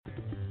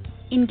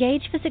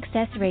Engage for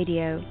Success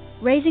Radio,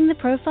 raising the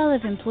profile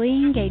of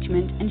employee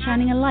engagement and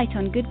shining a light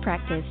on good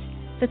practice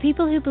for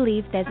people who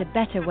believe there's a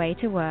better way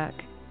to work.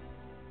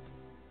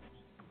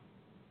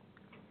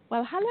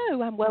 Well,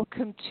 hello and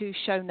welcome to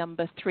show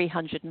number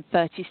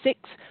 336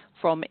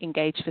 from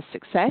Engage for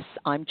Success.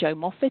 I'm Jo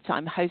Moffatt,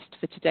 I'm host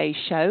for today's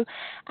show,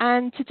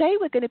 and today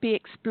we're going to be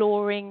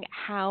exploring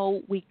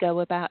how we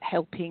go about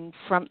helping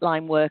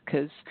frontline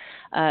workers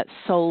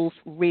solve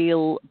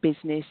real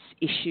business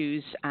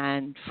issues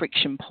and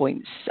friction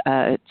points,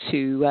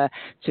 to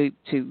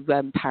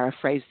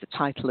paraphrase the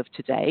title of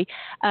today.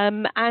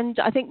 And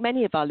I think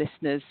many of our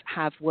listeners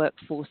have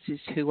workforces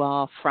who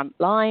are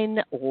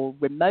frontline or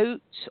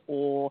remote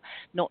or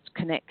not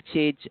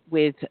connected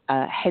with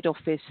head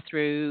office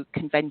through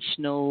conventional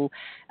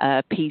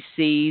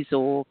PCs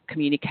or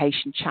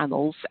communication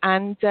channels,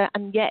 and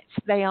yet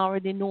they are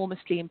an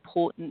enormously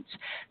important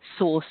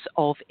source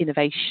of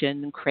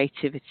innovation and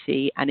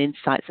creativity and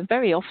insights, and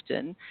very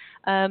often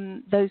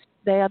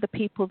they are the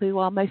people who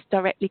are most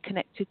directly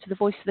connected to the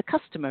voice of the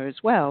customer as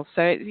well.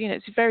 So,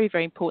 it's very,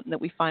 very important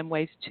that we find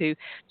ways to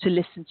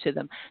listen to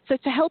them. So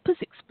to help us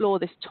explore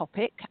this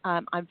topic,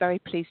 I'm very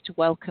pleased to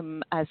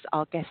welcome as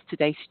our guest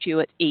today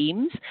Stuart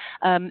Eames.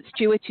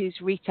 Stuart is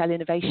Retail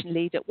Innovation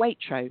Lead at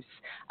Waitrose,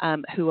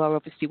 who are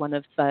obviously one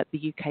of the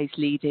UK's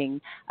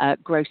leading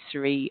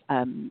grocery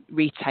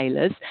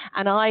retailers.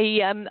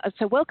 And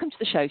so welcome to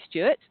the show,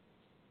 Stuart.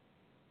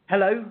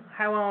 Hello,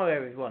 how are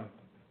everyone?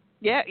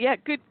 Yeah,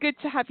 good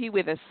to have you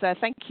with us.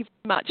 Thank you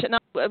very much. And I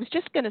was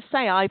just going to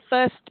say, I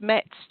first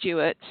met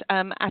Stuart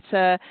at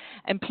a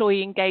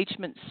employee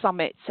engagement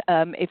summit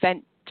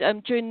event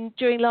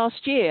during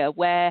last year,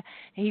 where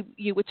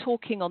you were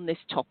talking on this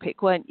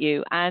topic, weren't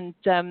you? And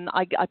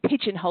I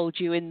pigeonholed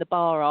you in the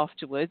bar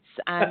afterwards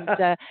and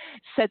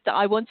said that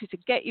I wanted to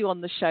get you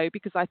on the show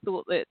because I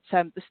thought that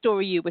the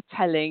story you were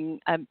telling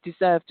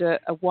deserved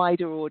a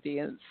wider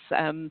audience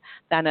than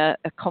a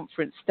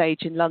conference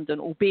stage in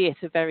London, albeit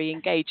a very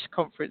engaged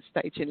conference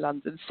stage in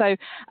London. So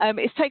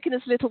it's taken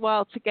us a little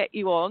while to get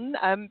you on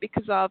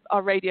because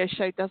our radio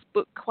show does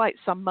book quite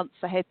some months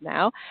ahead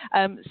now.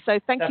 So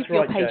thank you for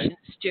your patience,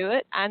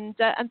 Stuart, and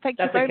thank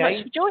you very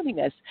much for joining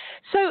us.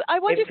 So I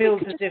wonder it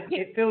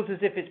feels as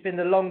if it's been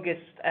the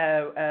longest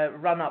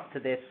run up to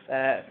this.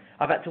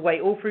 I've had to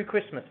wait all through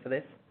Christmas for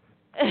this.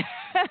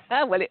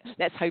 Well,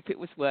 let's hope it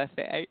was worth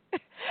it. Eh?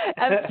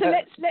 So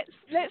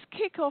let's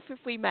kick off, if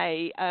we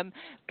may.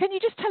 Can you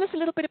just tell us a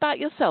little bit about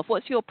yourself?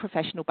 What's your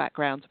professional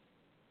background?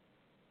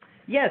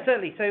 Yeah,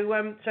 certainly. So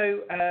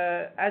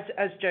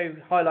as Jo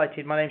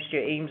highlighted, my name's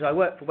Stuart Eames. I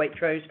work for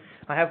Waitrose.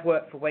 I have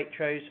worked for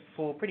Waitrose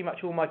for pretty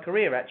much all my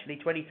career, actually,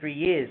 23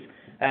 years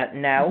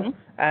now.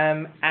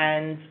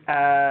 And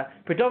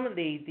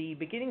predominantly the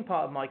beginning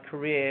part of my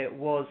career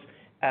was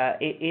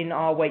in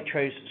our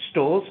Waitrose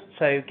stores,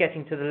 so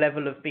getting to the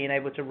level of being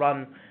able to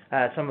run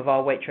some of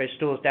our Waitrose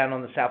stores down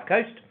on the South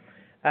Coast.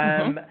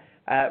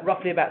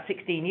 Roughly about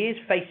 16 years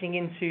facing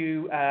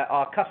into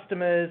our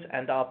customers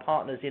and our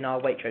partners in our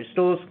Waitrose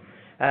stores,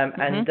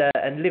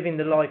 and living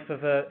the life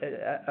of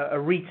a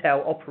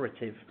retail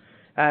operative.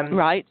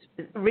 Right.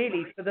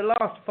 Really, for the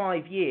last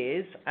 5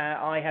 years,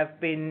 I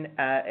have been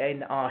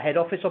in our head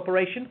office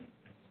operation,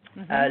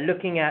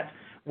 looking at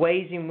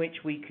ways in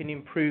which we can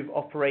improve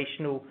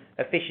operational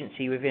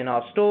efficiency within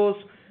our stores.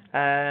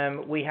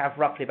 We have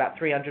roughly about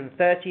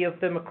 330 of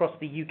them across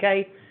the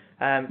UK.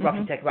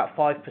 Roughly take about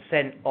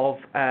 5% of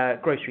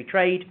grocery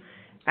trade.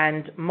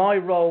 And my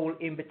role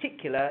in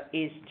particular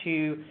is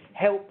to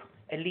help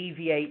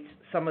alleviate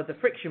some of the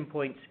friction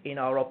points in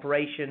our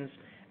operations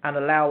and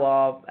allow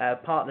our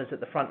partners at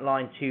the front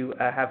line to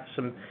have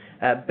some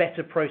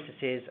better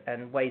processes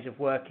and ways of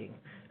working.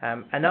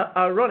 And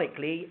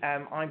ironically,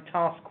 I'm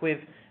tasked with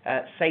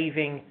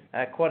saving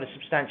quite a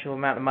substantial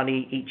amount of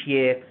money each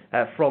year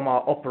from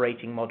our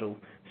operating model.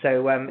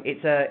 So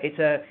it's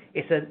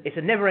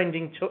a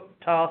never-ending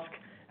task,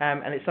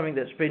 and it's something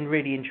that's been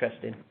really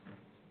interesting.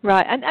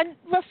 Right, and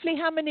roughly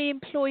how many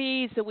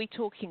employees are we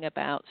talking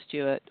about,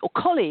 Stuart? Or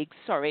colleagues,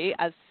 sorry,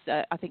 as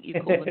I think you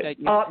call them, don't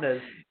you?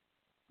 Partners.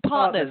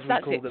 Partners,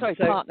 that's it. Sorry,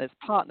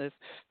 partners.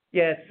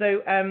 Yeah,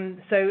 so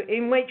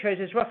in Waitrose,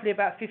 there's roughly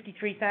about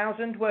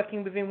 53,000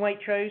 working within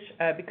Waitrose.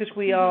 Because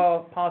we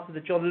are part of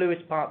the John Lewis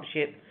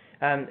partnership,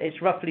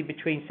 it's roughly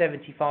between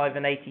 75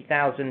 and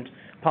 80,000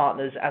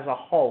 partners as a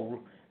whole,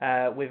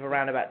 with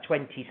around about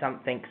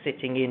 20-something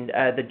sitting in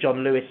the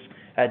John Lewis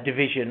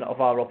division of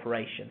our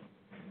operation.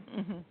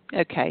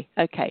 Okay.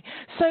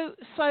 So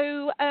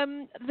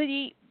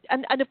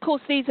and of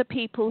course these are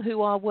people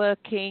who are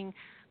working.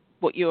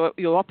 What you're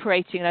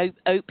operating and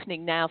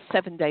opening now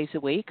 7 days a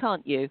week,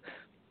 aren't you?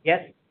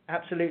 Yes,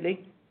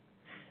 absolutely.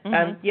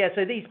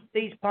 So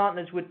these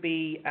partners would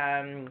be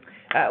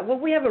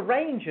we have a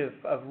range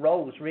of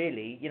roles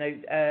really.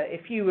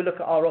 If you look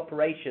at our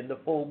operation, the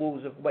four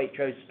walls of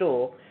Waitrose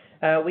store,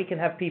 we can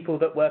have people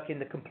that work in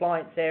the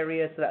compliance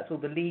area, so that's all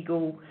the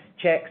legal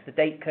checks, the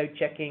date code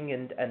checking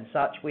and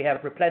such. We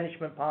have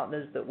replenishment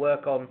partners that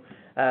work on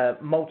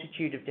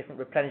multitude of different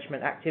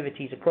replenishment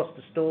activities across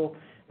the store.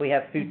 We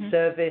have food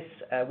service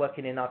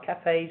working in our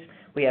cafes.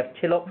 We have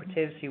till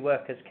operatives who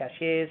work as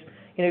cashiers.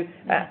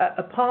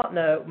 A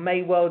partner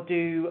may well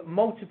do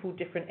multiple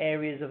different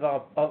areas of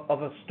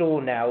a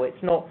store now.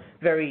 It's not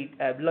very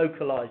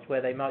localized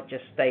where they might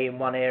just stay in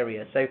one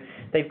area. So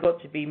they've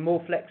got to be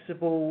more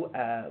flexible,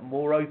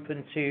 more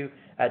open to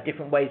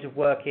different ways of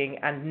working,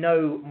 and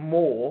know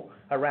more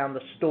around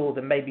the store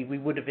than maybe we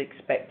would have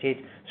expected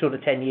sort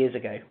of 10 years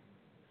ago.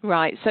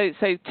 Right. So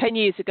 10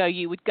 years ago,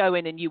 you would go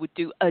in and you would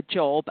do a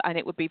job, and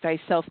it would be very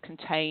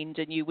self-contained,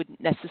 and you wouldn't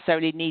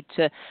necessarily need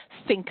to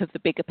think of the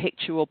bigger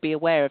picture or be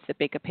aware of the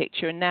bigger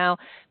picture. And now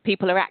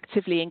people are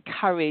actively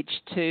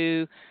encouraged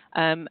to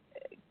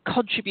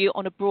contribute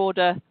on a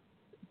broader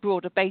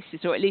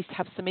basis, or at least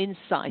have some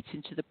insight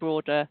into the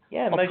broader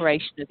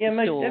operation of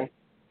the store.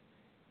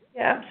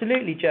 Yeah,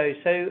 absolutely, Joe.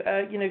 So,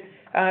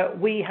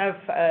 we have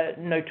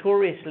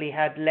notoriously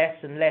had less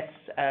and less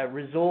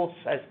resource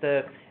as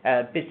the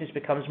business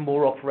becomes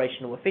more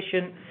operational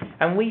efficient,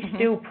 and we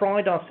still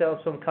pride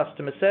ourselves on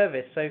customer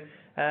service. So,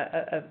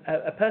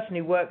 a person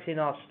who works in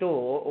our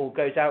store or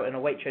goes out in a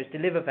Waitrose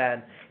deliver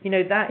van,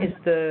 that is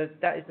the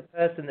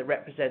person that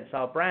represents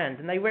our brand,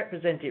 and they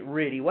represent it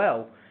really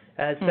well.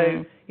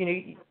 So,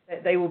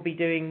 they will be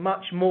doing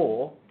much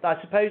more. I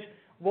suppose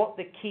what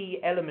the key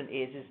element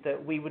is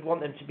that we would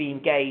want them to be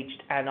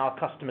engaged, and our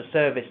customer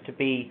service to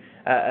be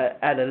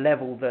at a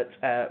level that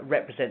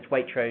represents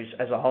Waitrose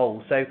as a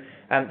whole. So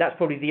that's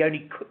probably the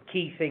only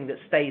key thing that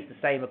stays the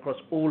same across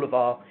all of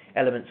our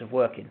elements of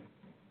working.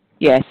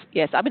 Yes.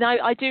 I mean,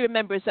 I do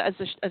remember as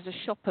a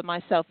shopper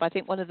myself, I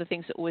think one of the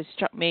things that always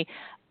struck me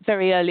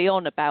very early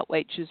on about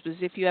Waitrose was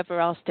if you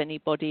ever asked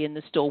anybody in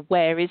the store,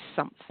 where is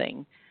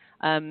something?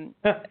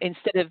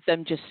 Instead of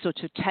them just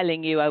sort of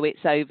telling you, oh,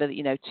 it's over,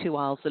 2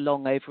 aisles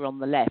along over on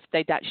the left,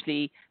 they'd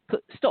actually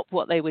stop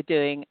what they were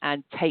doing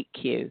and take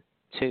you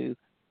to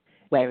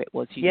where it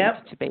was you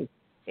needed to be.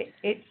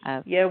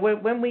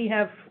 When we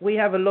have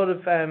a lot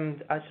of,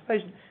 I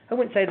suppose, I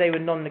wouldn't say they were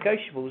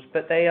non-negotiables,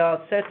 but they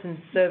are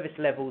certain service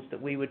levels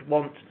that we would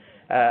want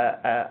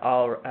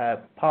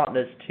our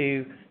partners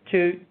to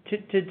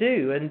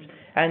do,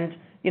 and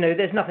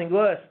there's nothing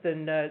worse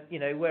than,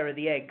 where are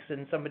the eggs,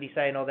 and somebody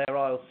saying, oh, they're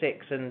aisle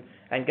 6, and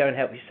go and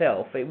help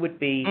yourself. It would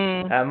be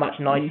much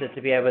nicer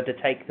to be able to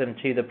take them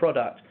to the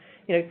product.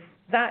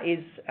 That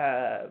is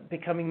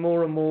becoming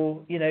more and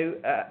more,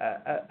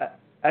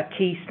 a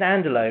key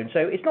standalone. So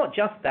it's not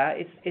just that;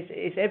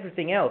 it's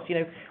everything else.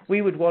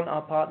 We would want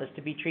our partners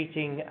to be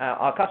treating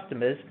our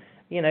customers,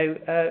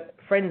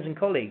 friends and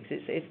colleagues.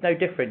 It's no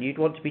different. You'd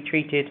want to be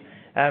treated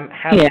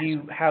how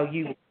you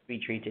want to be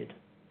treated.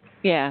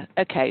 Yeah.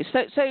 Okay.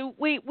 So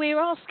we're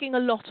asking a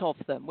lot of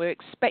them.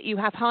 You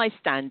have high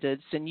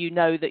standards, and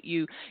that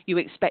you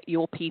expect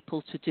your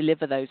people to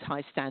deliver those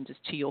high standards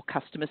to your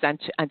customers and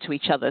to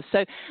each other.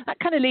 So that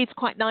kind of leads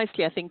quite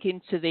nicely, I think,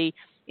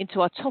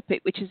 into our topic,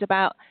 which is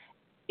about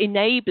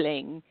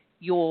enabling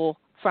your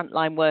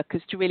frontline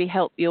workers to really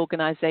help the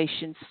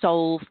organisation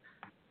solve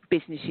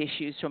business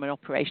issues from an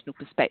operational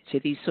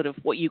perspective. These sort of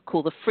what you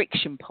call the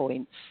friction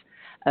points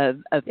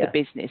of the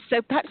business.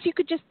 So perhaps you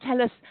could just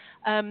tell us.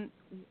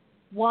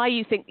 Why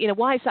you think,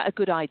 why is that a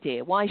good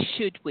idea? Why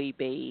should we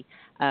be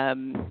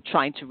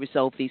trying to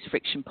resolve these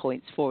friction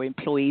points for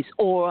employees,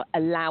 or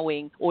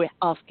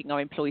asking our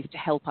employees to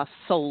help us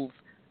solve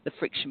the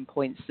friction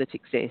points that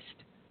exist?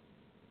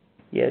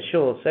 Yeah,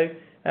 sure. So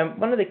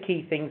one of the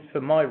key things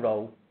for my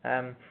role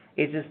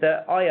is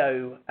that I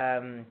owe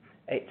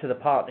it to the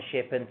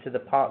partnership and to the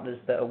partners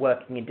that are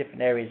working in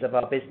different areas of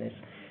our business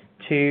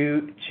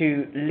to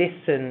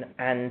listen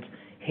and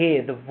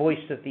hear the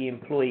voice of the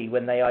employee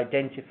when they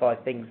identify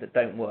things that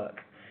don't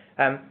work.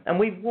 And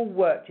we've all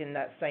worked in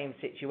that same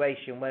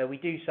situation where we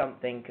do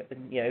something,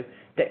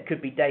 that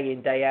could be day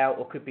in, day out,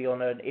 or could be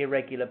on an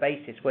irregular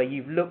basis, where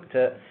you've looked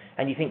at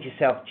and you think to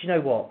yourself, do you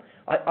know what?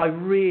 I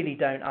really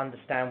don't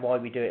understand why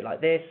we do it like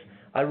this.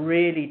 I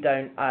really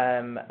don't.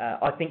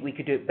 I think we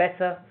could do it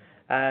better,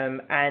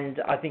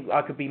 and I think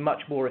I could be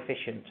much more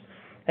efficient.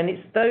 And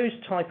it's those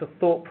type of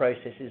thought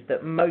processes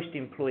that most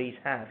employees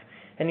have.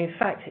 And in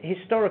fact,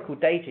 historical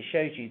data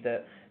shows you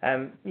that,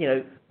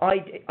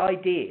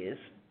 ideas,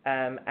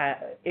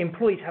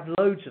 employees have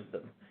loads of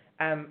them,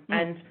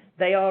 and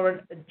they are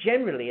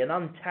generally an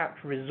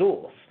untapped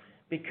resource,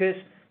 because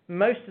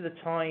most of the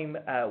time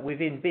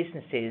within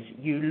businesses,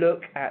 you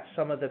look at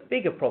some of the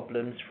bigger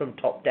problems from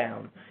top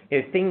down,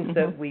 things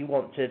that we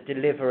want to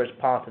deliver as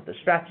part of the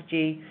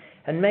strategy,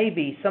 and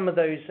maybe some of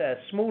those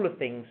smaller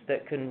things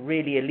that can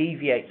really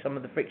alleviate some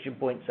of the friction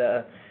points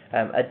at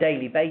a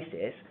daily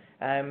basis.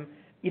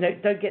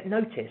 Don't get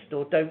noticed,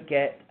 or don't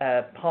get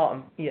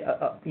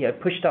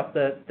pushed up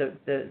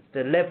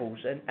the levels,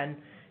 and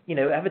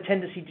have a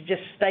tendency to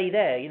just stay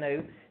there.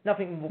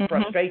 Nothing more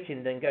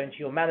frustrating than going to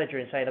your manager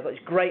and saying, I've got this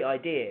great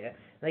idea, and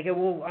they go,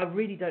 well, I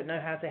really don't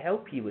know how to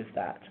help you with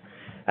that.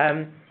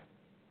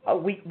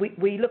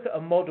 We look at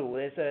a model.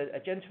 There's a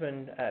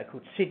gentleman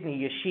called Sidney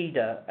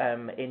Yoshida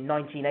in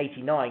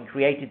 1989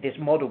 created this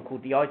model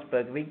called the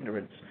iceberg of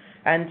ignorance.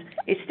 And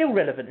it's still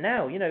relevant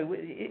now.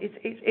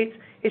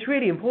 It's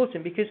really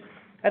important because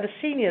at a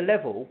senior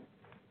level,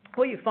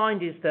 what you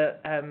find is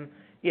that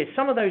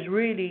some of those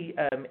really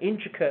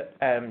intricate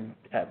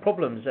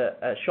problems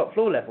at shop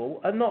floor level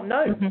are not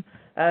known.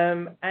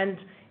 And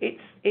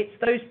it's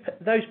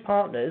those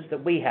partners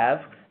that we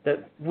have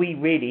that we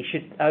really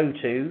should owe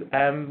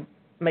to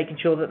making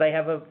sure that they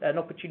have an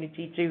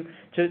opportunity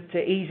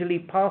to easily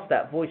pass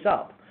that voice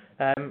up.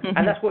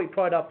 And that's what we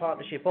pride our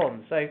partnership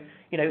on. So,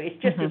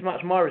 it's just as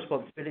much my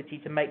responsibility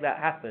to make that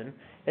happen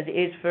as it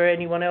is for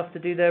anyone else to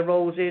do their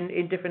roles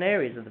in different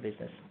areas of the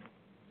business.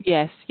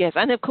 Yes.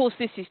 And of course,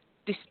 this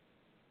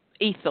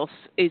ethos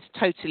is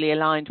totally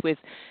aligned with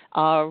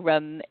our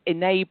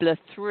enabler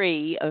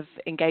 3 of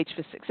Engage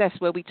for Success,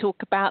 where we talk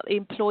about the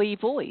employee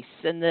voice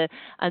and that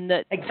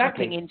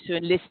tapping into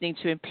and listening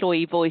to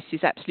employee voice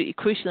is absolutely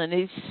crucial, and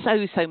it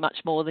is so much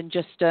more than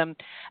just an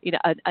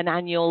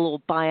annual or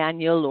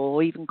biannual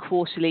or even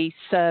quarterly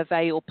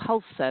survey or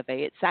pulse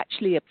survey. It's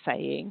actually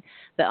saying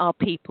that our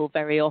people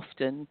very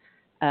often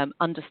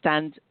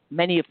understand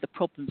many of the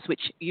problems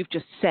which you've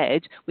just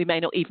said we may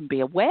not even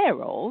be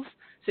aware of.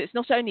 So it's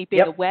not only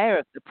being aware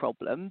of the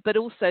problem, but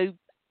also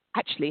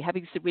actually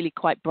having some really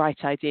quite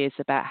bright ideas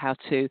about how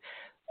to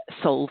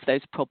solve those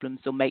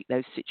problems or make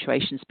those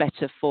situations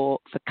better for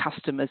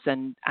customers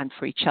and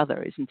for each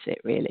other, isn't it,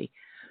 really?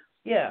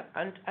 Yeah,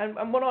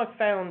 and what I've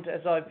found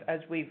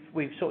as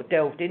we've sort of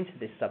delved into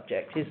this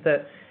subject is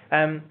that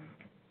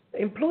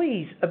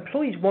employees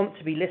want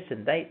to be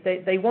listened.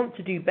 They want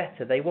to do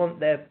better. They want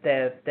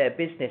their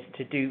business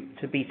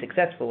to be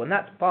successful, and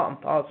that's part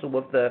and parcel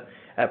of the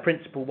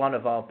principle 1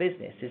 of our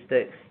business is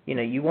that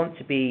you want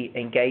to be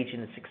engaged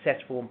in a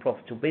successful and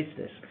profitable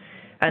business,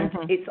 and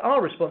it's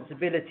our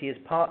responsibility as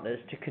partners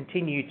to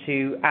continue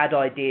to add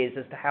ideas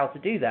as to how to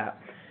do that.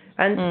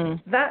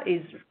 And that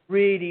is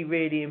really,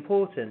 really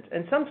important.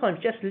 And sometimes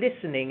just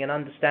listening and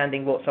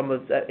understanding what some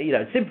of,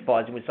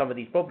 sympathising with some of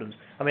these problems.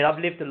 I mean, I've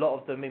lived a lot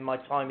of them in my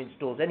time in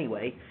stores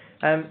anyway.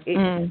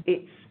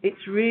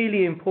 It's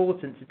really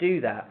important to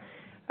do that.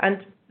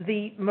 And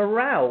the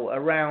morale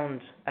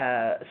around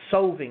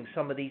solving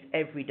some of these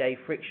everyday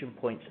friction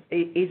points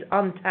is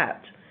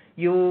untapped.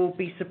 You'll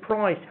be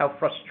surprised how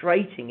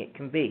frustrating it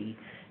can be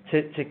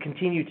to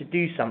continue to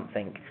do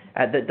something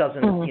that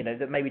doesn't,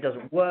 that maybe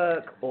doesn't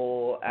work,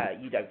 or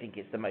you don't think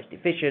it's the most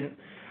efficient.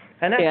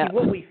 And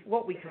actually,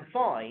 what we can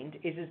find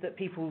is that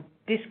people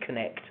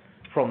disconnect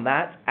from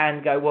that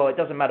and go, well, it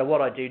doesn't matter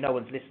what I do, no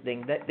one's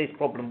listening. This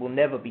problem will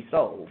never be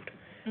solved.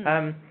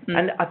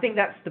 And I think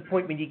that's the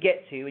point when you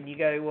get to, and you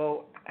go,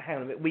 well, hang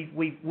on a minute,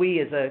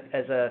 we as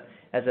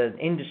an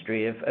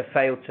industry have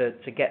failed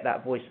to get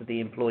that voice of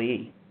the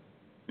employee.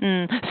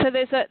 So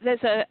there's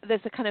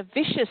a kind of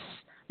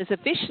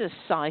vicious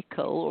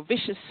cycle or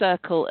vicious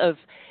circle of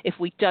if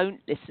we don't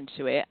listen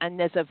to it, and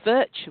there's a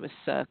virtuous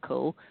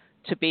circle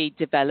to be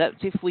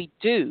developed if we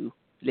do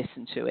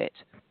listen to it.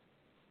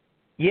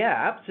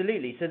 Yeah,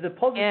 absolutely. So the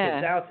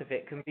positives out of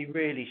it can be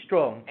really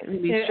strong.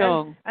 Really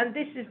strong. And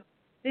this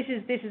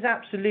is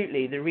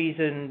absolutely the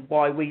reason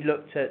why we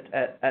looked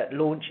at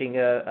launching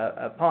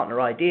a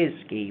Partner Ideas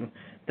scheme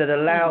that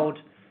allowed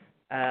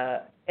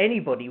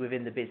anybody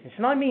within the business,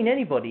 and I mean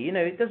anybody,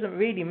 it doesn't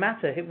really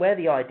matter where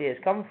the ideas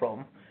come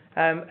from,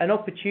 an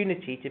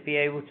opportunity to be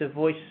able to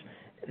voice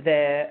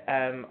their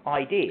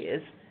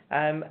ideas,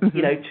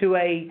 to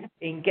a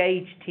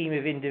engaged team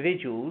of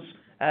individuals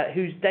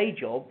whose day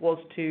job was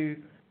to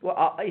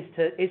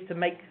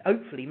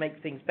hopefully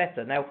make things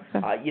better. Now,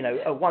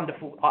 a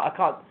wonderful. I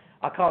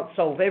can't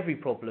solve every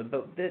problem,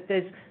 but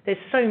there's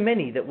so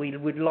many that we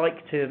would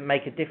like to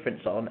make a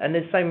difference on, and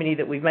there's so many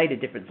that we've made a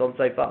difference on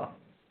so far.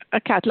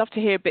 Okay, I'd love to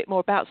hear a bit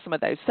more about some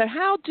of those. So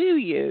how do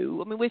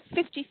you, with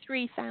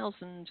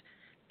 53,000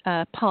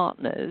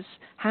 partners,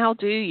 how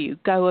do you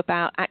go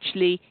about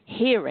actually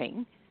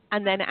hearing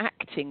and then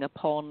acting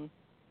upon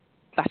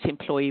that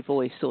employee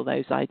voice or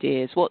those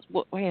ideas?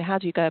 How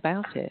do you go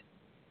about it?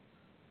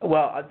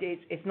 Well,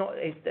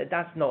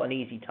 that's not an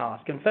easy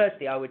task. And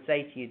firstly, I would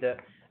say to you that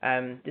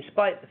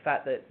despite the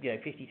fact that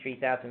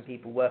 53,000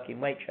 people work in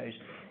Waitrose,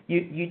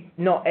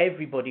 not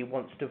everybody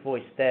wants to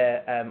voice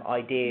their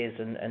ideas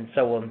and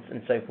so on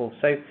and so forth.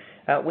 So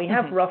we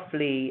have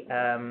roughly.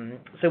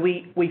 So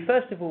we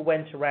first of all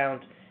went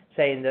around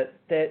saying that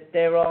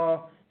there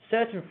are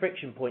certain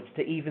friction points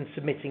to even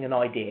submitting an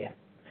idea.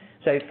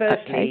 So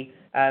firstly,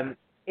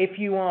 if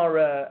you are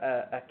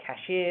a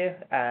cashier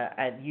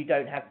and you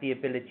don't have the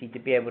ability to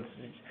be able to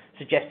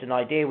suggest an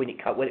idea when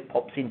it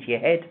pops into your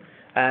head.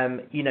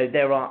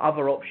 There are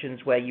other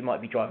options where you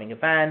might be driving a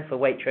van for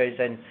Waitrose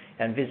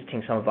and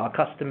visiting some of our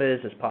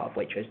customers as part of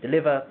Waitrose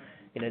Deliver.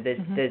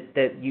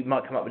 You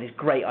might come up with this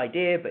great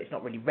idea, but it's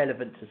not really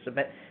relevant to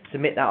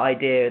submit that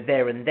idea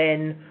there and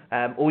then,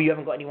 or you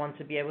haven't got anyone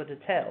to be able to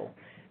tell.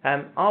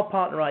 Our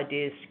Partner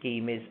Ideas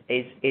scheme is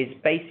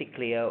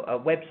basically a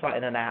website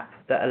and an app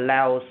that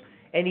allows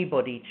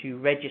anybody to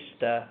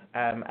register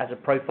as a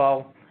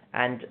profile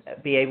and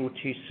be able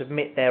to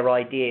submit their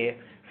idea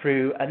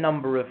through a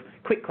number of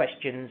quick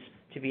questions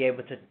to be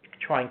able to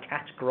try and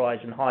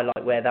categorise and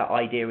highlight where that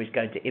idea is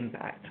going to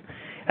impact.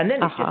 And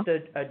then it's just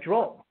a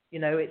drop,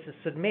 it's a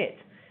submit.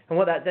 And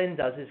what that then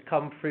does is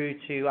come through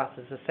to us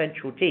as a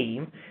central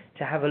team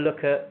to have a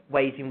look at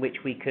ways in which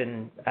we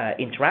can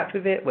interact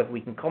with it, whether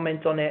we can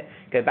comment on it,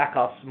 go back,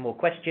 ask some more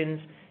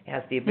questions. It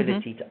has the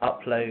ability to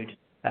upload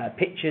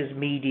pictures,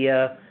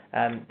 media.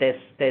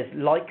 There's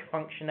like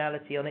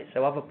functionality on it,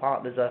 so other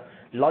partners are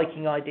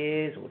liking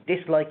ideas or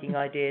disliking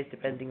ideas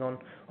depending on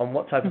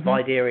what type of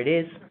idea it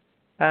is.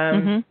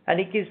 And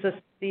it gives us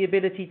the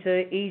ability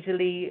to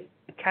easily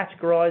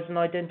categorise and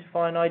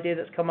identify an idea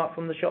that's come up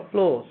from the shop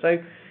floor. So,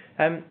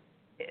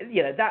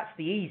 that's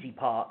the easy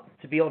part,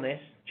 to be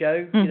honest,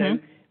 Joe.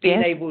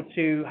 Being able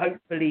to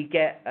hopefully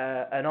get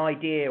an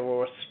idea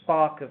or a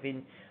spark of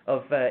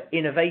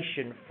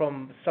innovation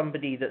from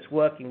somebody that's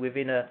working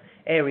within an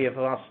area of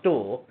our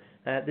store.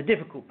 The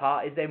difficult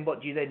part is then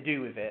what do you then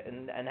do with it,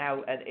 and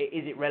how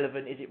is it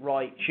relevant? Is it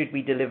right? Should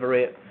we deliver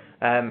it?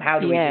 How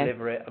do we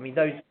deliver it? I mean,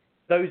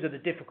 those are the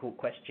difficult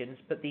questions.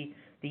 But the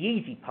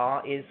easy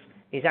part is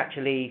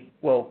actually,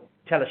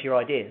 tell us your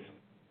ideas.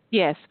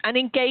 Yes, and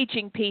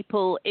engaging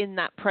people in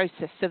that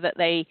process so that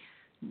they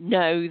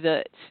know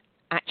that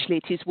actually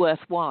it is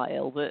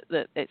worthwhile,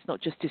 that it's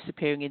not just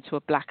disappearing into a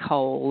black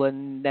hole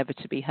and never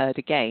to be heard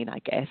again, I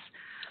guess.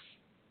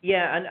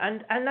 Yeah,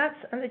 and that's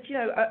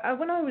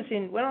when I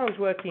was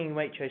working in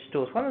Waitrose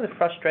stores, one of the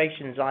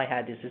frustrations I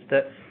had is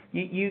that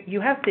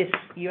you have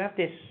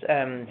this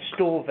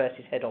store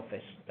versus head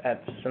office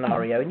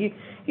scenario, and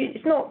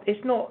it's not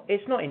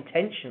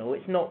intentional.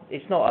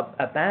 It's not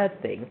a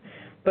bad thing,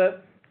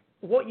 but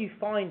what you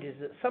find is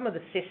that some of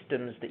the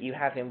systems that you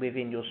have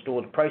within your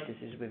store, the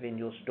processes within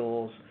your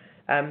stores,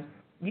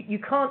 you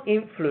can't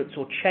influence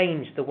or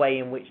change the way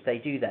in which they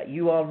do that.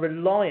 You are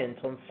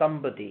reliant on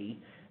somebody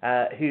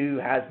who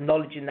has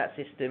knowledge in that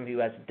system, who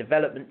has a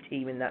development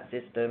team in that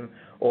system,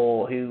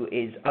 or who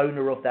is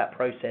owner of that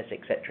process,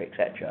 etc.,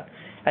 etc.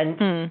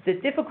 And the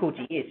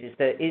difficulty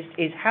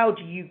is how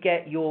do you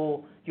get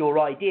your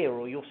idea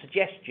or your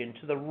suggestion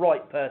to the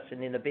right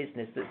person in a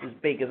business that's as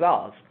big as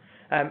ours,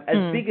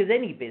 as big as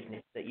any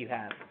business that you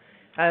have.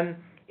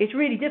 It's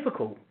really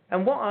difficult.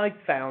 And what I've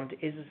found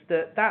is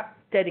that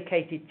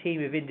dedicated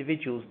team of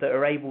individuals that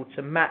are able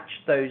to match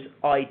those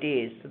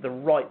ideas to the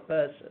right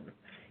person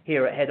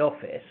here at head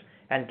office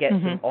and get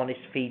some honest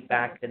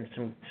feedback and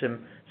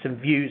some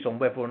views on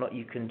whether or not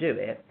you can do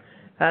it,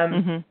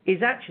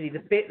 is actually the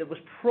bit that was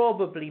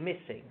probably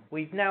missing.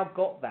 We've now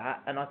got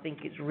that, and I think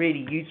it's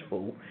really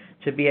useful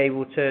to be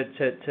able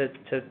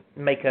to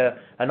make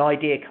an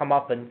idea come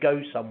up and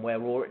go somewhere,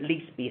 or at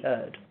least be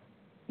heard.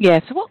 Yeah,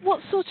 so what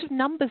sort of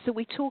numbers are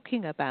we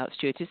talking about,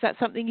 Stuart? Is that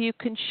something you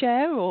can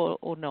share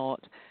or not?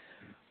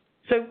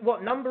 So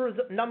what, numbers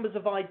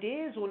of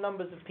ideas or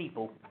numbers of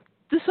people?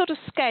 The sort of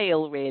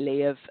scale,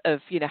 really, of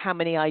how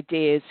many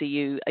ideas are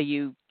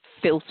you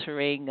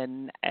filtering,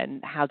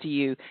 and how do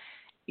you,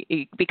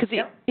 because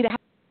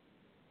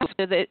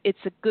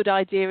it's a good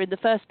idea in the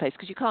first place,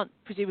 because you can't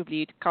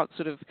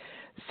sort of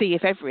see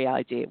if every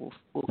idea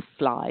will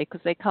fly,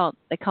 because they can't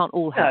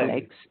all have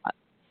legs.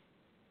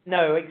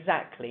 No,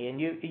 exactly.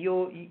 And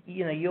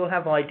you'll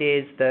have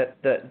ideas that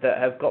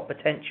have got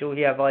potential.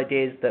 You have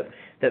ideas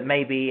that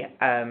maybe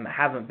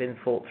haven't been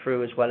thought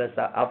through as well as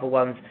that other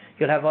ones.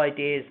 You'll have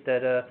ideas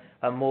that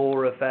are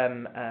more of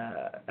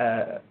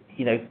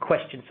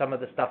question some of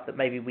the stuff that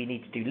maybe we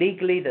need to do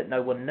legally that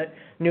no one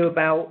knew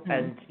about,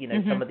 and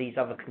some of these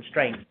other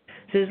constraints.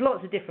 So there's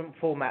lots of different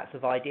formats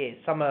of ideas.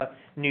 Some are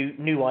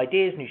new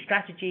ideas, new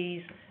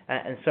strategies,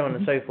 and so on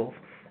and so forth.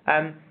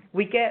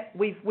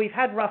 We've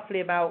had roughly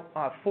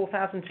about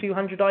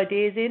 4,200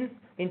 ideas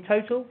in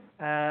total.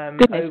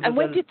 Goodness. And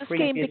when did the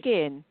scheme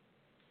begin?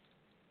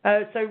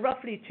 So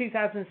roughly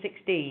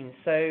 2016.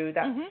 So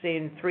that's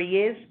in 3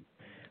 years.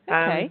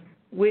 Okay.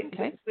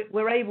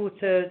 We're able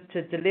to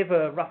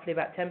deliver roughly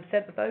about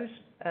 10% of those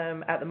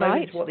at the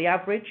moment. Is what the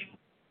average.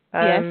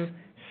 Yes.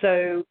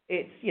 So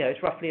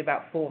it's roughly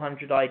about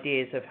 400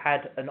 ideas have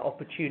had an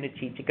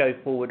opportunity to go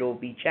forward or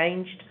be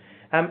changed.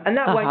 And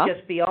that won't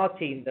just be our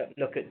team that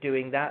look at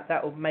doing that.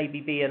 That will maybe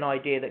be an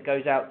idea that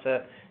goes out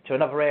to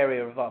another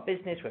area of our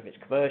business, whether it's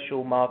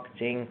commercial,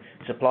 marketing,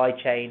 supply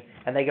chain,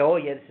 and they go, oh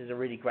yeah, this is a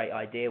really great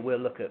idea. We'll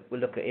look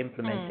at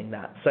implementing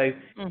that. So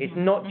it's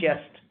not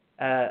just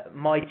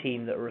my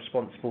team that are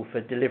responsible for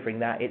delivering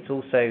that. It's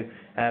also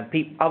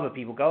other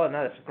people go, oh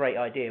no, that's a great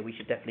idea. We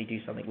should definitely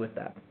do something with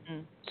that.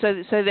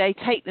 So they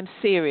take them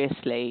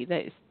seriously.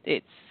 They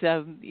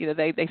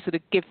sort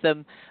of give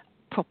them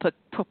proper.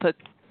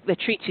 They're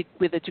treated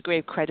with a degree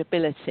of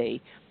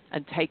credibility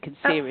and taken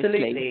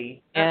seriously.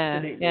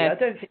 Absolutely. Yeah.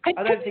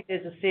 I don't think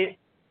there's a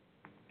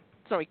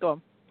Sorry, go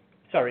on.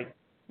 Sorry.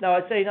 No, I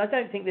was saying I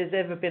don't think there's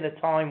ever been a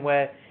time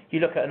where you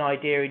look at an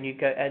idea and you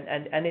go,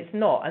 and it's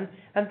not. And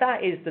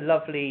that is the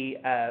lovely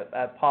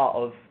part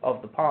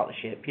of the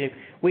partnership.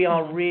 We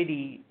are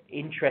really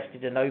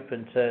interested and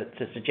open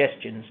to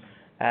suggestions.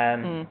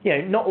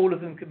 Not all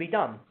of them could be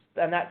done,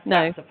 and that's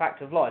a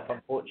fact of life,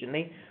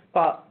 unfortunately.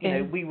 But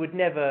it would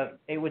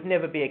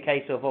never be a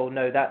case of, oh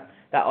no,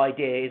 that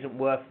idea isn't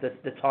worth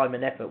the time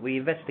and effort. We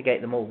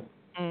investigate them all.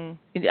 Mm.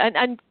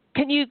 And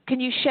can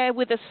you share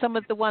with us some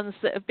of the ones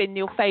that have been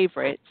your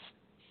favourites?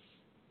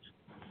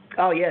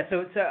 Oh yeah,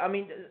 so I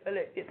mean,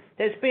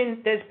 there's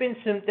been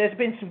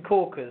some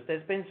corkers.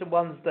 There's been some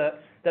ones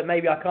that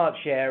maybe I can't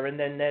share, and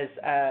then there's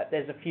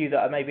a few that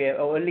are maybe,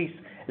 or at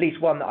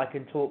least one that I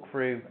can talk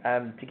through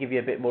to give you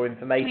a bit more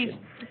information.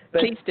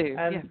 Please do.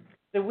 Yeah.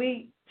 So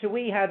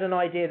we had an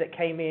idea that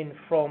came in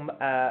from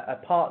a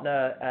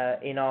partner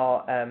in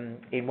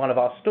one of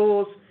our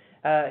stores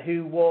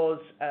who was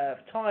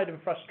tired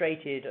and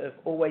frustrated of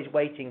always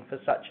waiting for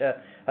such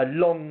a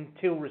long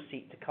till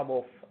receipt to come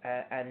off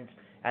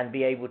and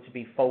be able to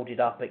be folded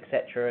up,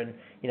 etc. And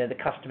the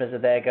customers are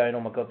there going, oh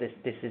my God,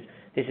 this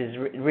is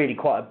really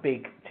quite a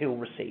big till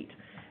receipt.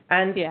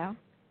 And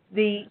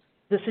the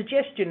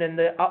suggestion and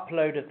the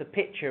upload of the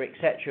picture,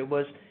 etc.,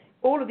 was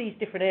all of these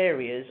different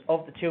areas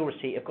of the till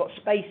receipt have got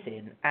space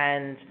in,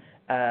 and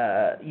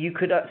you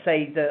could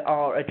say that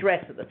our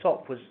address at the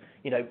top was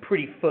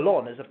pretty full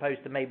on, as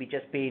opposed to maybe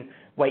just being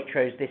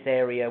Waitrose this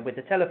area with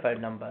the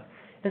telephone number.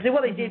 And so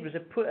what they did was they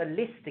put a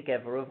list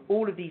together of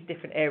all of these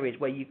different areas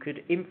where you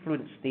could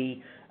influence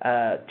the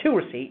till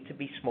receipt to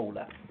be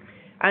smaller.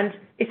 And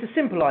it's a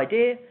simple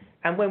idea,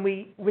 and when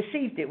we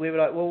received it, we were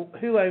like, well,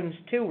 who owns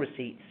till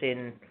receipts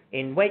in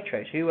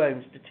Waitrose? Who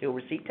owns the till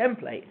receipt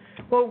template?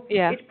 Well,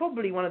 it's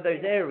probably one of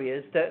those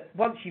areas that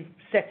once you've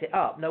set it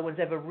up, no one's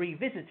ever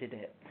revisited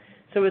it.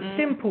 So a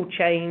simple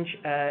change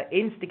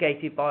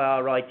instigated by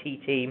our IT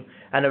team,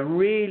 and a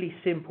really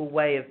simple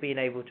way of being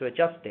able to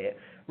adjust it,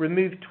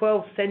 removed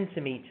 12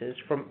 centimetres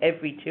from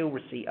every till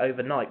receipt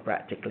overnight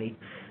practically,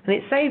 and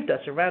it saved us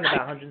around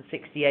about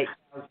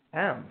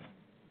 £168,000.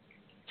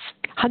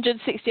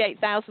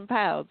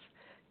 £168,000?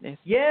 Yes.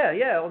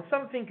 Yeah, on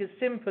something as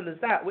simple as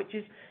that, which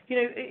is,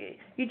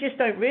 you just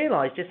don't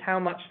realise just how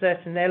much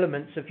certain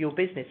elements of your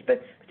business,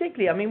 but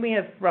particularly, I mean, we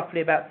have roughly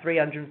about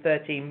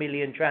 313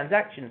 million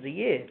transactions a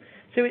year.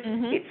 So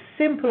it's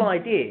simple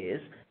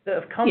ideas that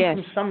have come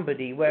from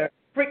somebody where a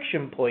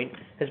friction point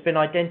has been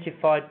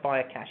identified by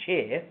a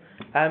cashier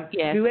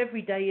who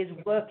every day is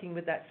working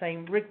with that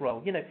same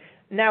rigmarole.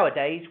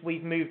 Nowadays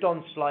we've moved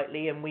on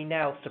slightly, and we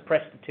now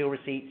suppress the till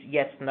receipts,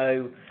 yes,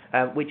 no,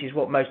 which is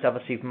what most other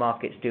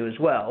supermarkets do as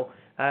well.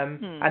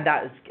 And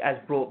that has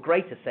brought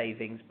greater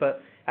savings.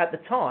 But at the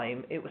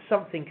time, it was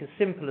something as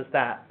simple as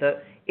that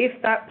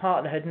if that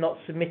partner had not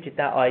submitted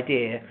that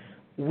idea,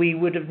 we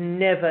would have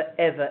never,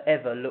 ever,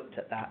 ever looked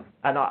at that.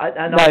 And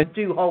I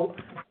do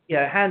hold,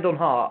 hand on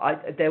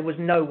heart, there was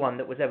no one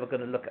that was ever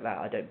going to look at that,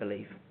 I don't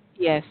believe.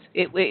 Yes,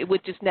 it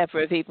would just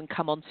never have even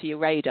come onto your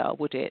radar,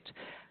 would it?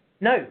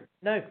 No.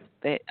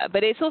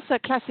 But it's also a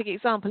classic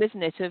example,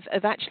 isn't it,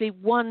 of actually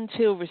one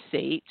till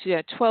receipt,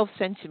 12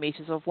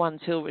 centimetres of one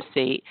till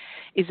receipt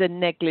is a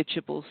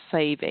negligible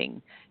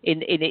saving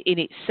in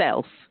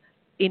itself.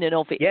 In and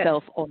of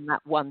itself on that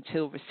one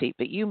till receipt,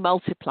 but you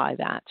multiply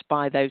that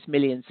by those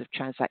millions of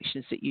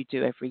transactions that you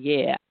do every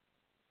year.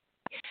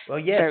 Well,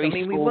 yes, I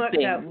mean, we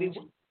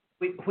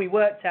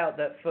worked out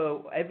that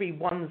for every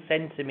 1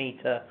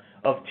 centimetre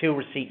of till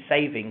receipt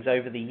savings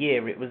over the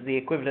year, it was the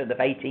equivalent of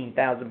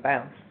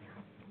 £18,000.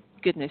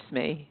 Goodness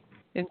me,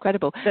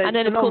 incredible! So and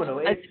then phenomenal.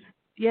 Of course,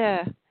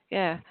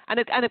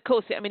 and of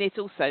course, I mean, it's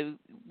also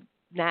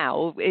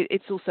now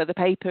it's also the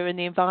paper and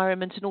the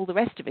environment and all the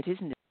rest of it,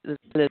 isn't it?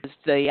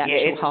 The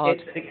actual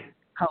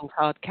cold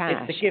hard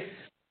cash.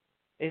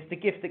 It's the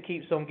gift that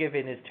keeps on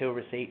giving is till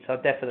receipts. So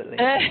definitely.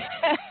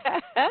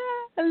 I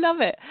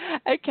love it.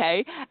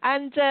 Okay,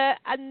 and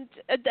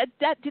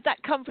did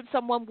that come from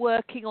someone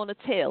working on a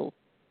till?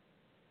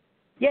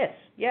 Yes,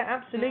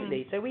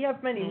 absolutely. So we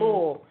have many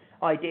more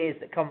ideas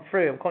that come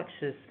through. I'm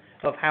conscious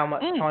of how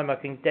much time I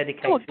can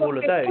dedicate to all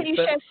of those. Can you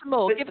share some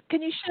more?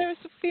 Can you share us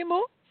a few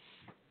more?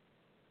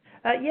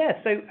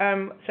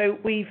 So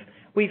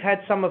we've had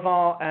some of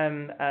our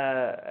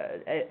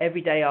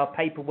everyday our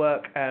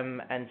paperwork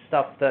and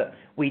stuff that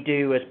we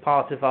do as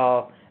part of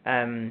our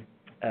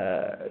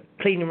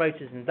cleaning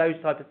rotors and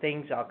those type of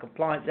things, our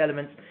compliance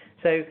elements.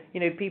 So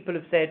people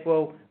have said,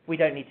 well, we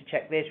don't need to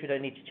check this, we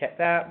don't need to check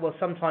that. Well,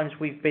 sometimes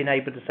we've been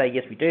able to say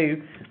yes, we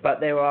do, but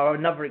there are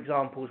another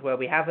examples where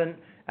we haven't,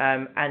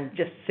 and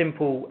just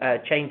simple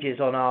changes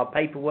on our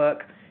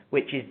paperwork,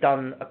 which is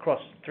done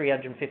across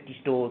 350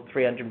 stores,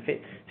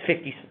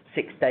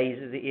 356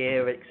 days of the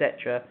year,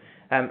 etc.,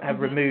 have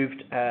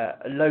removed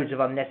loads of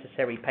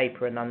unnecessary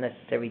paper and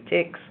unnecessary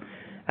ticks.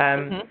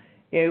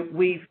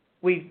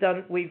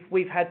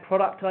 We've had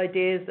product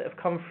ideas that have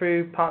come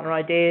through, partner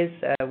ideas.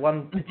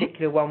 One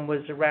particular one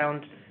was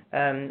around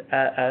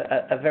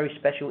a very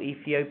special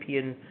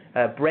Ethiopian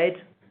bread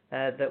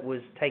that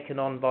was taken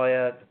on by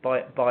a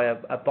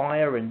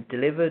buyer and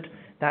delivered.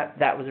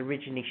 That was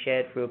originally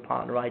shared through a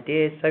partner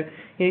idea. So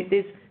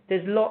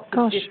there's lots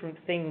of different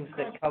things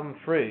that come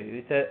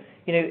through that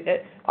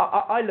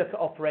I look at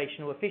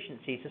operational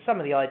efficiency. So some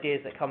of the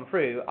ideas that come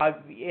through,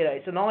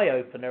 it's an eye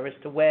opener as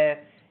to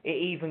where it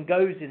even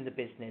goes in the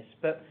business.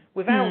 But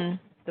without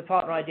the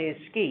Partner Ideas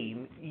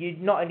scheme, you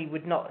not only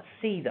would not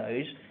see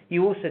those,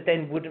 you also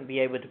then wouldn't be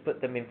able to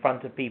put them in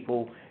front of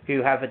people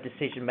who have a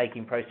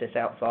decision-making process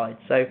outside.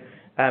 So,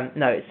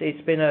 no,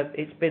 it's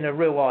been a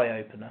real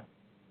eye-opener.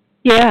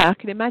 Yeah, I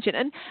can imagine.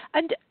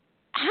 And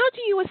how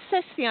do you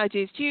assess the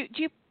ideas? Do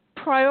you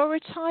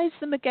prioritise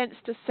them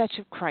against a set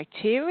of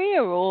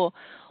criteria, or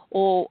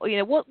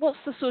what's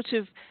the sort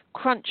of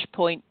crunch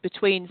point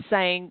between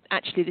saying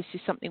actually this is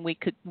something we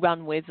could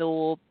run with,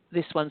 or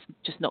this one's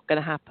just not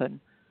going to happen?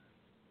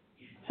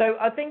 So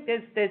I think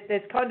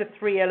there's kind of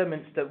three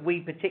elements that we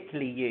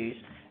particularly use,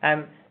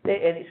 and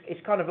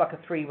it's kind of like a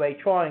three-way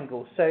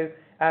triangle. So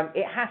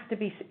it has to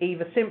be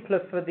either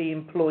simpler for the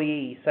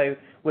employee, so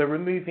we're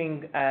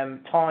removing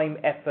time,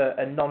 effort,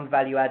 and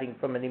non-value adding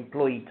from an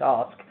employee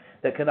task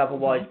that can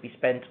otherwise be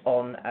spent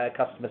on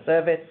customer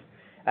service.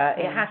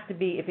 It has to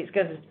be, if it's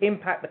going to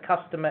impact the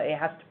customer, it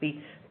has to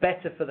be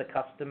better for the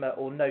customer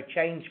or no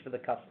change for the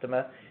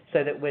customer,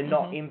 so that we're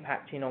not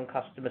impacting on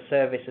customer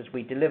service as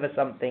we deliver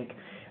something.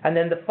 And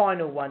then the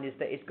final one is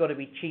that it's got to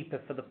be cheaper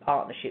for the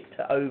partnership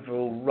to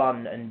overall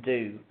run and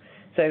do.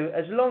 So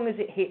as long as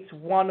it hits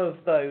one of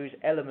those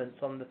elements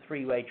on the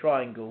three-way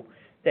triangle,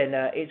 then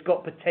it's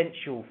got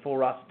potential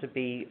for us to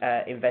be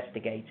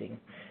investigating.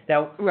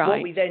 Now,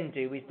 what we then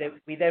do is that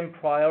we then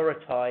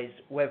prioritise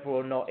whether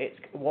or not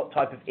what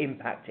type of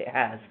impact it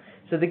has.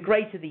 So the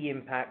greater the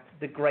impact,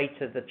 the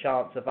greater the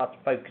chance of us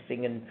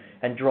focusing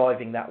and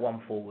driving that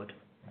one forward.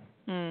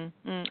 And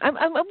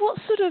what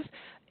sort of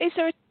is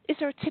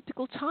there a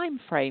typical time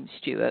frame,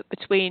 Stuart,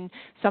 between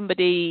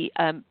somebody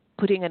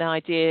putting an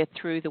idea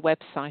through the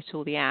website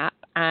or the app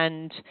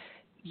and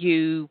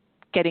you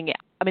getting it?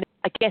 I mean,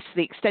 I guess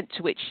the extent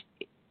to which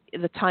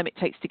the time it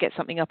takes to get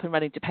something up and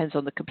running depends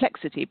on the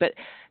complexity, but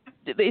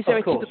is there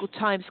a typical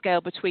time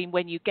scale between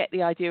when you get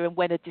the idea and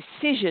when a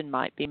decision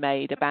might be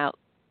made about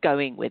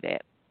going with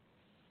it?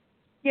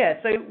 Yeah,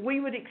 so we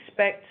would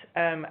expect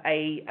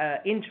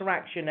a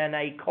interaction and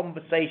a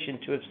conversation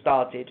to have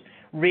started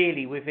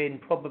really within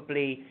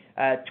probably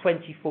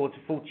 24 to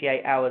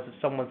 48 hours of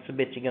someone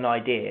submitting an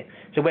idea.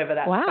 So whether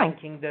that's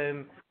thanking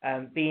them,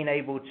 being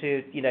able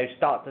to,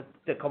 start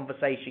the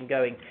conversation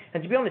going.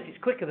 And to be honest,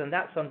 it's quicker than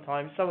that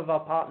sometimes. Some of our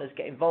partners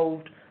get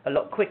involved a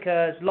lot quicker.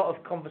 There's a lot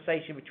of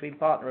conversation between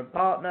partner and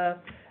partner.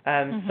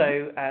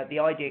 So the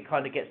idea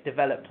kind of gets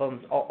developed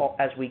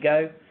as we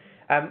go.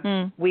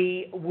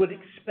 We would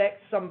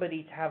expect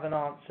somebody to have an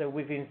answer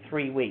within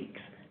 3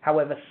 weeks.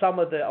 However, some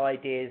of the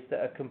ideas that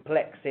are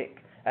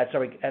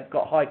have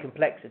got high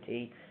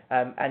complexity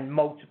and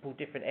multiple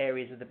different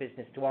areas of the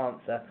business to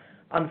answer,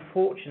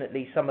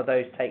 unfortunately, some of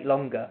those take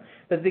longer.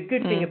 But the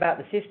good thing about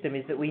the system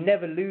is that we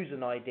never lose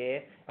an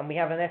idea, and we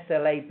have an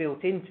SLA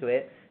built into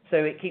it, so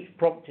it keeps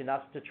prompting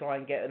us to try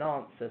and get an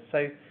answer.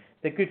 So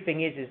the good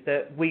thing is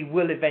that we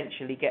will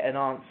eventually get an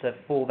answer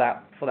for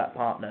that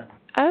partner.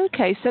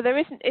 Okay, so there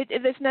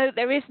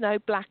is no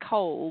black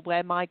hole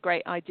where my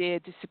great idea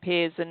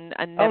disappears and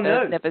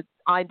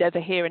I never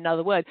hear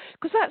another word,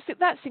 because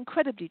that's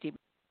incredibly deep.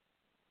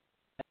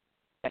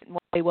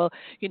 Well,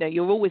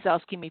 you're always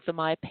asking me for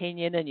my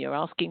opinion and you're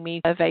asking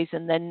me surveys,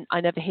 and then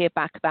I never hear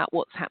back about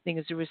what's happening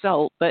as a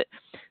result. But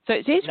so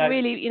it is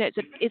really,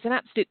 it's an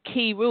absolute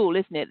key rule,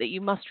 isn't it, that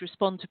you must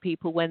respond to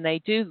people when they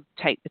do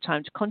take the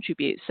time to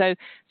contribute. So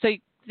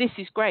this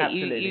is great.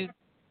 Absolutely.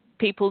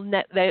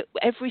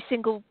 Every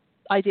single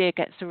idea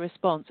gets a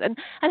response. And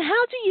how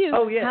do you?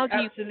 Oh yeah,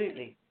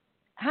 absolutely.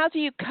 How do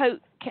you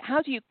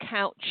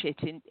couch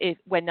it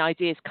when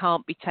ideas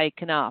can't be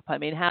taken up? I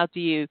mean, how do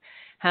you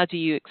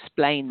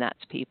explain that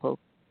to people?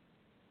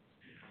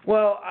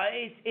 Well,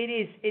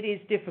 it is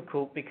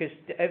difficult because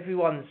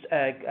everyone's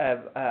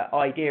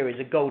idea is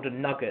a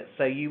golden nugget.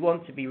 So you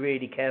want to be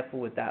really careful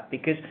with that,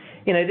 because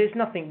there's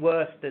nothing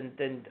worse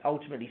than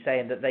ultimately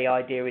saying that the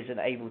idea isn't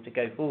able to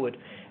go forward.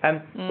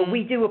 But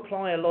we do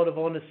apply a lot of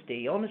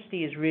honesty.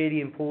 Honesty is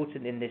really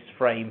important in this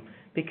frame,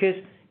 because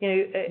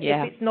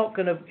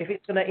if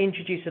it's gonna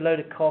introduce a load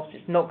of costs,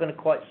 it's not going to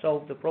quite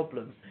solve the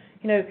problem.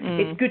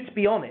 It's good to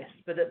be honest,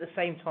 but at the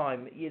same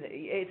time,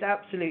 it's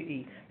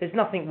absolutely, there's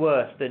nothing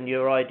worse than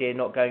your idea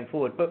not going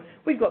forward. But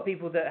we've got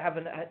people that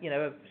haven't,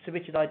 have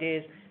submitted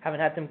ideas, haven't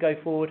had them go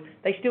forward.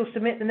 They still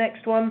submit the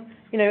next one.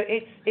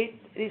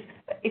 It's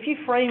if you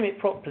frame it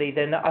properly,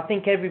 then I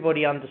think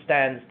everybody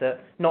understands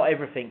that not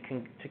everything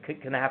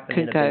can happen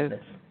in a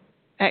business.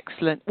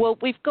 Excellent. Well,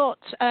 we've got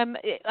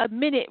a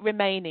minute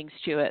remaining,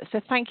 Stuart, so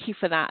thank you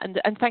for that,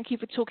 and thank you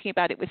for talking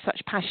about it with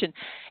such passion.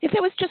 If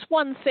there was just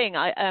one thing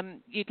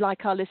you'd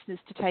like our listeners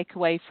to take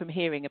away from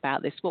hearing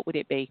about this, what would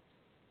it be?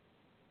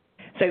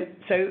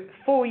 So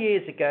 4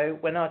 years ago,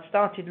 when I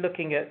started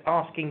looking at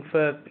asking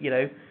for,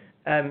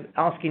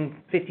 asking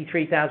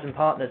 53,000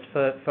 partners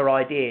for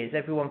ideas,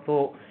 everyone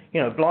thought,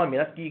 blimey,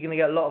 you're going to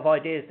get a lot of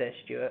ideas there,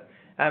 Stuart.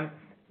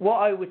 What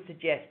I would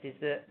suggest is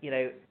that,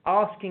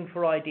 asking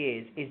for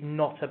ideas is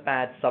not a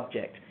bad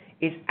subject.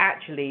 It's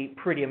actually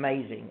pretty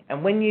amazing.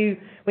 And when you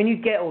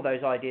get all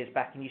those ideas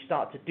back and you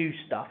start to do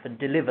stuff and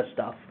deliver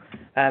stuff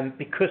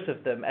because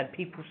of them, and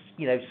people,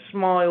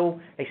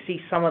 smile, they see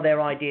some of their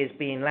ideas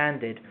being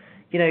landed,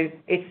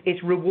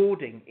 it's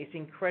rewarding. It's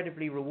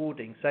incredibly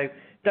rewarding. So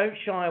don't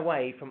shy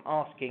away from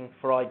asking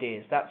for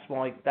ideas. That's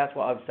what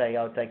I would say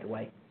I would take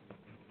away.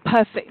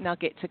 Perfect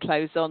nugget to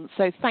close on.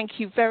 So thank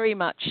you very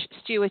much,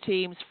 Stuart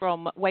Eames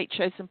from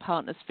Waitrose and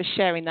Partners, for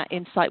sharing that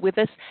insight with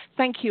us.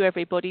 Thank you,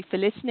 everybody, for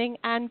listening,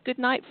 and good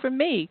night from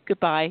me.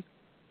 Goodbye.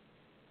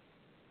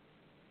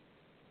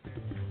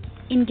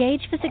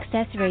 Engage for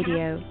Success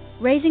Radio,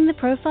 raising the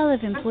profile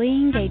of employee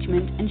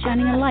engagement and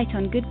shining a light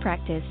on good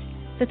practice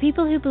for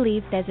people who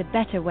believe there's a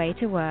better way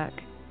to work.